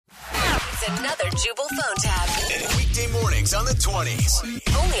It's another Jubal phone tab. Weekday mornings on the 20s.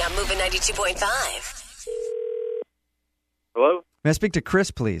 Only on Moving 92.5. Hello? May I speak to Chris,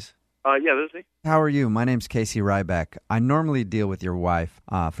 please? Yeah, this is me. How are you? My name's Casey Ryback. I normally deal with your wife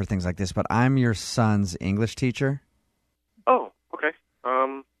for things like this, but I'm your son's English teacher. Oh, okay.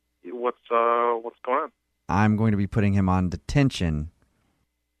 What's going on? I'm going to be putting him on detention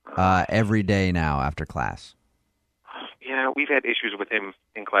every day now after class. Yeah, we've had issues with him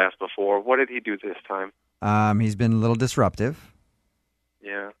in class before. What did he do this time? He's been a little disruptive.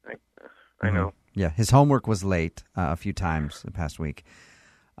 Yeah, I know. Yeah, his homework was late a few times the past week.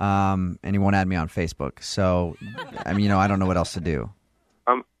 And he won't add me on Facebook. So, I mean, I don't know what else to do.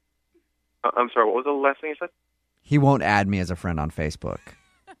 I'm sorry, what was the last thing you said? He won't add me as a friend on Facebook.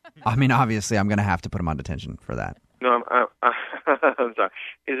 I mean, obviously, I'm going to have to put him on detention for that. No, I'm sorry.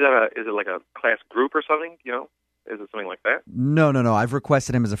 Is it like a class group or something, Is it something like that? No. I've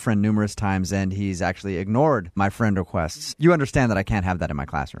requested him as a friend numerous times, and he's actually ignored my friend requests. You understand that I can't have that in my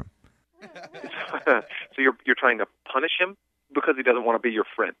classroom. So you're trying to punish him because he doesn't want to be your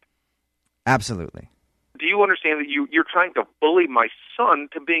friend? Absolutely. Do you understand that you're trying to bully my son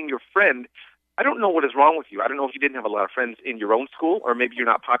to being your friend? I don't know what is wrong with you. I don't know if you didn't have a lot of friends in your own school, or maybe you're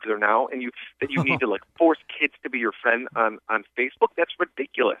not popular now, and you need to force kids to be your friend on Facebook. That's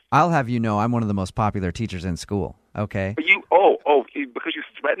ridiculous. I'll have you know I'm one of the most popular teachers in school. Okay. But because you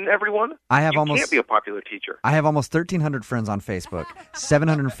threaten everyone. You can't be a popular teacher. I have almost 1,300 friends on Facebook.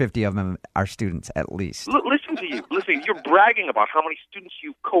 750 of them are students at least. Listen to you. Listen, you're bragging about how many students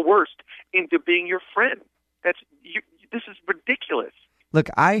you coerced into being your friend. This is ridiculous. Look,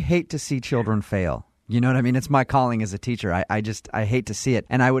 I hate to see children fail. You know what I mean? It's my calling as a teacher. I hate to see it.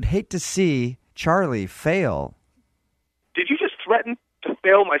 And I would hate to see Charlie fail. Did you just threaten to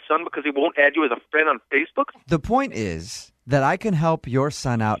fail my son because he won't add you as a friend on Facebook? The point is that I can help your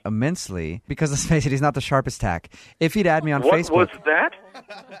son out immensely because, let's face it, he's not the sharpest tack. If he'd add me on Facebook... What was that?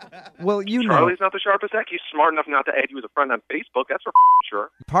 Well, Charlie's not the sharpest tack? He's smart enough not to add you as a friend on Facebook. That's for sure.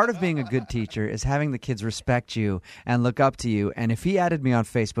 Part of being a good teacher is having the kids respect you and look up to you. And if he added me on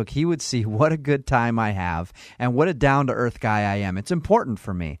Facebook, he would see what a good time I have and what a down-to-earth guy I am. It's important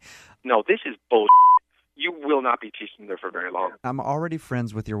for me. No, this is bullshit. You will not be teaching there for very long. I'm already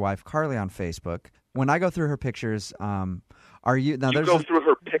friends with your wife, Carly, on Facebook. When I go through her pictures, are you... Now, you go through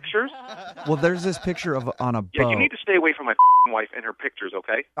her pictures? Well, there's this picture on a boat. Yeah, you need to stay away from my wife and her pictures,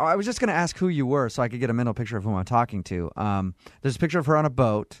 okay? Oh, I was just going to ask who you were so I could get a mental picture of who I'm talking to. There's a picture of her on a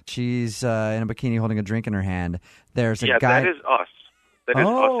boat. She's in a bikini holding a drink in her hand. There's a guy... Yeah, that is us. That is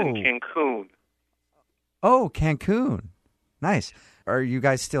us in Cancun. Oh, Cancun. Nice. Are you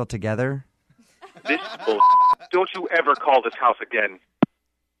guys still together? This is bullshit. Don't you ever call this house again.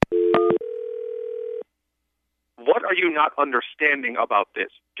 What are you not understanding about this?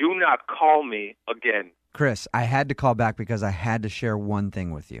 Do not call me again. Chris, I had to call back because I had to share one thing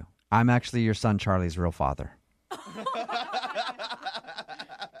with you. I'm actually your son Charlie's real father.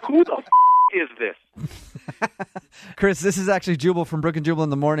 Who the is this? Chris, this is actually Jubal from Brook and Jubal in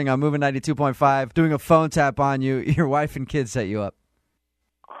the Morning. I'm moving 92.5, doing a phone tap on you. Your wife and kids set you up.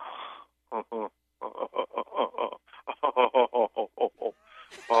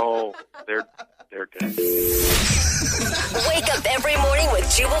 Oh, they're dead. Wake up every morning with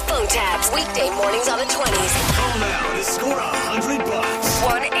Jubal phone tabs. Weekday mornings on the 20s. Call now to score $100.